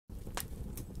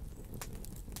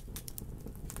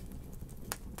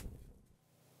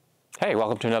Hey,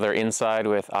 welcome to another Inside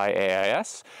with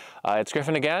IAIS. It's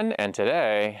Griffin again, and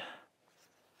today,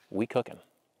 we cooking.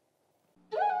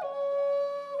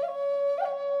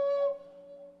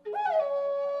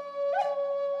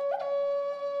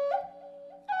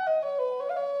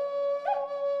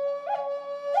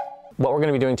 What we're going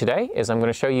to be doing today is I'm going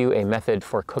to show you a method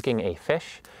for cooking a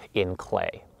fish in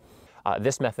clay.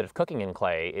 This method of cooking in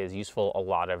clay is useful a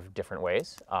lot of different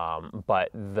ways, but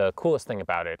the coolest thing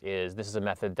about it is this is a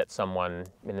method that someone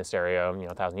in this area,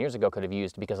 1,000 years ago could have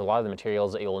used, because a lot of the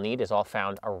materials that you'll need is all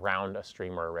found around a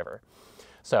stream or a river.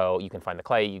 So you can find the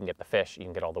clay, you can get the fish, you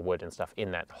can get all the wood and stuff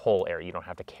in that whole area. You don't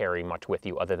have to carry much with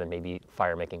you other than maybe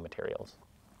fire-making materials.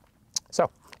 So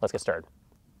let's get started.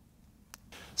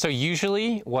 So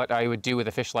usually what I would do with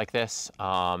a fish like this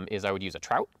is I would use a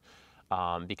trout.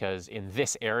 Because in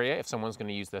this area, if someone's going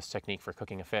to use this technique for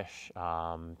cooking a fish,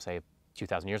 say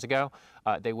 2,000 years ago,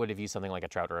 they would have used something like a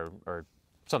trout or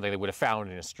something they would have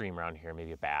found in a stream around here,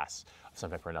 maybe a bass of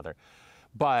some type or another.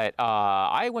 But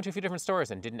I went to a few different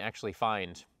stores and didn't actually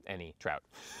find any trout.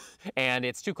 And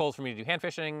it's too cold for me to do hand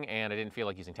fishing, and I didn't feel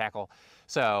like using tackle,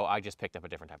 so I just picked up a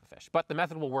different type of fish. But the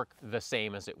method will work the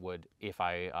same as it would if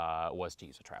I was to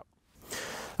use a trout.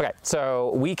 Okay,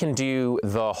 so we can do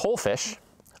the whole fish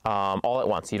all at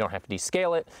once. You don't have to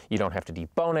descale it, you don't have to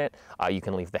debone it, you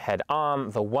can leave the head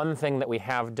on. The one thing that we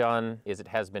have done is it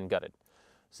has been gutted.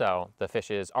 So the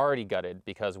fish is already gutted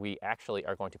because we actually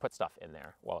are going to put stuff in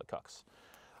there while it cooks.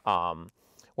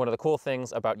 One of the cool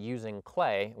things about using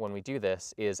clay when we do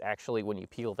this is actually when you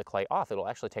peel the clay off, it'll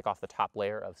actually take off the top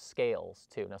layer of scales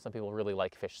too. Now some people really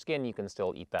like fish skin, you can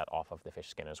still eat that off of the fish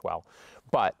skin as well.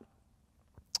 But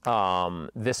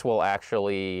this will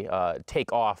actually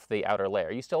take off the outer layer.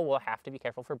 You still will have to be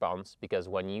careful for bones, because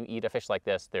when you eat a fish like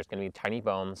this, there's going to be tiny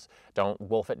bones. Don't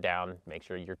wolf it down. Make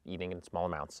sure you're eating in small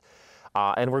amounts.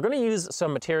 And we're going to use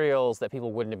some materials that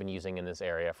people wouldn't have been using in this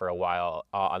area for a while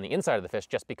on the inside of the fish,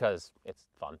 just because it's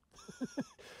fun.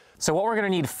 So what we're going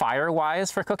to need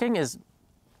fire-wise for cooking is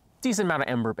decent amount of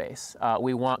ember base.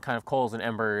 We want kind of coals and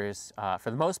embers for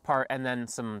the most part, and then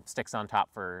some sticks on top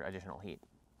for additional heat.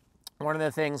 One of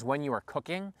the things when you are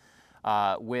cooking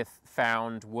with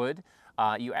found wood,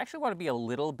 you actually want to be a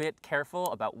little bit careful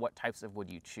about what types of wood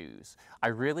you choose. I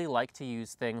really like to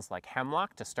use things like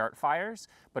hemlock to start fires,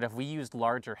 but if we used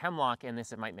larger hemlock in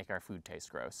this, it might make our food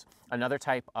taste gross. Another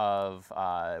type of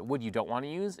wood you don't want to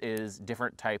use is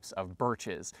different types of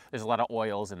birches. There's a lot of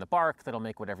oils in the bark that'll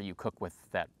make whatever you cook with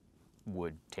that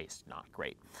wood taste not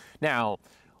great. Now,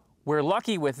 we're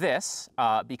lucky with this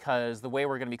because the way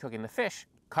we're going to be cooking the fish,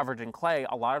 covered in clay,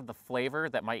 a lot of the flavor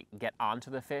that might get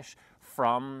onto the fish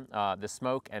from the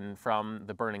smoke and from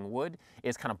the burning wood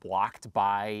is kind of blocked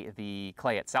by the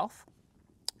clay itself.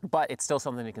 But it's still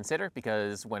something to consider,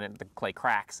 because when the clay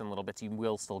cracks in little bits, you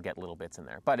will still get little bits in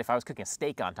there. But if I was cooking a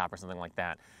steak on top or something like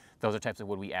that, those are types of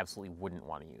wood we absolutely wouldn't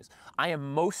want to use. I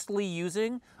am mostly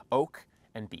using oak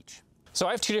and beech. So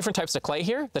I have two different types of clay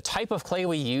here. The type of clay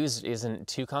we use isn't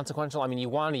too consequential. I mean, you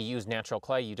want to use natural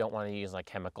clay. You don't want to use like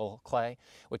chemical clay,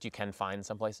 which you can find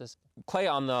some places. Clay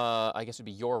on the, I guess would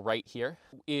be your right here,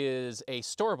 is a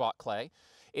store-bought clay.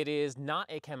 It is not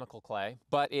a chemical clay,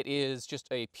 but it is just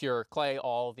a pure clay.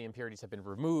 All the impurities have been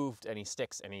removed, any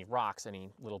sticks, any rocks, any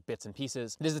little bits and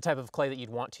pieces. It is the type of clay that you'd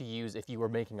want to use if you were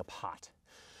making a pot.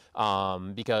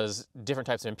 Because different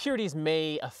types of impurities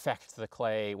may affect the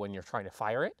clay when you're trying to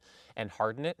fire it and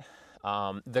harden it.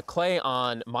 The clay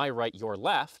on my right, your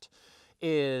left,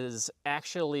 is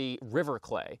actually river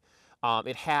clay.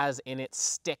 It has in it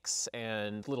sticks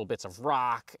and little bits of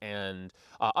rock and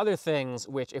other things,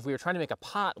 which if we were trying to make a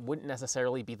pot wouldn't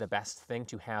necessarily be the best thing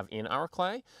to have in our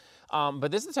clay. But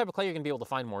this is the type of clay you're going to be able to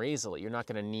find more easily. You're not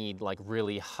going to need like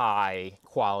really high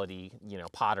quality,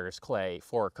 potter's clay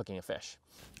for cooking a fish.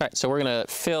 All right, so we're going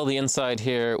to fill the inside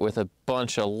here with a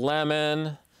bunch of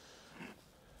lemon.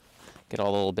 Get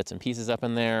all the little bits and pieces up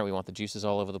in there. We want the juices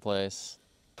all over the place.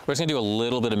 We're just going to do a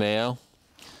little bit of mayo.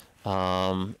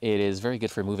 It is very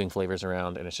good for moving flavors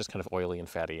around, and it's just kind of oily and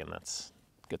fatty, and that's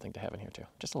a good thing to have in here too.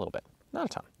 Just a little bit, not a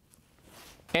ton.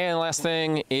 And last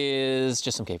thing is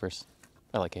just some capers.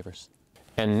 I like capers.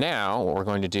 And now what we're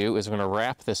going to do is we're going to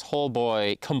wrap this whole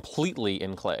boy completely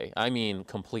in clay. I mean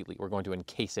completely. We're going to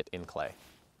encase it in clay.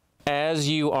 As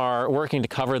you are working to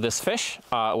cover this fish,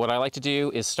 what I like to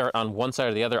do is start on one side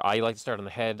or the other. I like to start on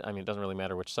the head. I mean, it doesn't really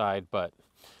matter which side, but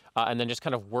and then just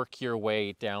kind of work your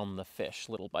way down the fish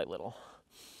little by little.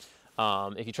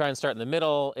 If you try and start in the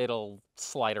middle, it'll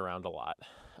slide around a lot.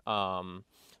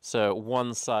 So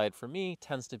one side for me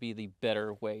tends to be the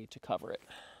better way to cover it.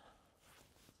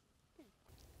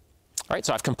 All right,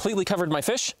 so I've completely covered my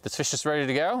fish. This fish is ready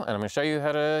to go, and I'm gonna show you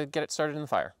how to get it started in the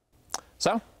fire.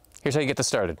 So, here's how you get this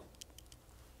started.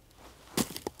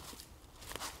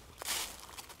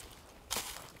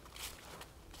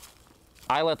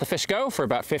 I let the fish go for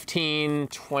about 15,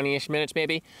 20-ish minutes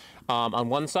maybe on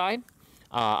one side.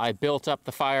 I built up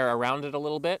the fire around it a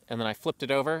little bit, and then I flipped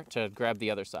it over to grab the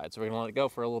other side. So we're gonna let it go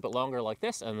for a little bit longer like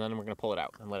this, and then we're gonna pull it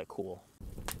out and let it cool.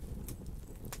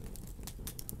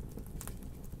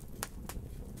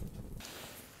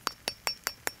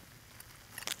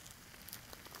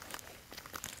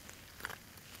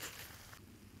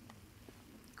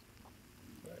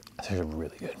 These are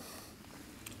really good.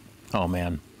 Oh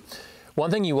man. One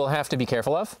thing you will have to be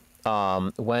careful of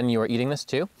when you are eating this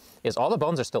too is all the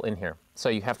bones are still in here. So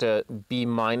you have to be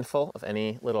mindful of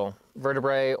any little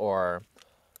vertebrae or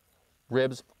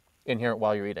ribs in here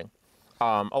while you're eating.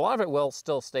 A lot of it will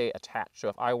still stay attached. So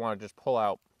if I want to just pull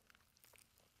out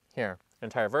here an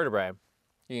entire vertebrae,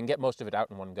 you can get most of it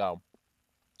out in one go.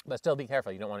 But still be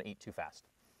careful, you don't want to eat too fast.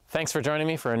 Thanks for joining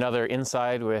me for another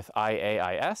Inside with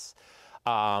IAIS.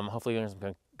 Hopefully you learned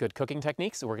some good cooking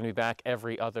techniques. We're going to be back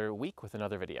every other week with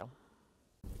another video.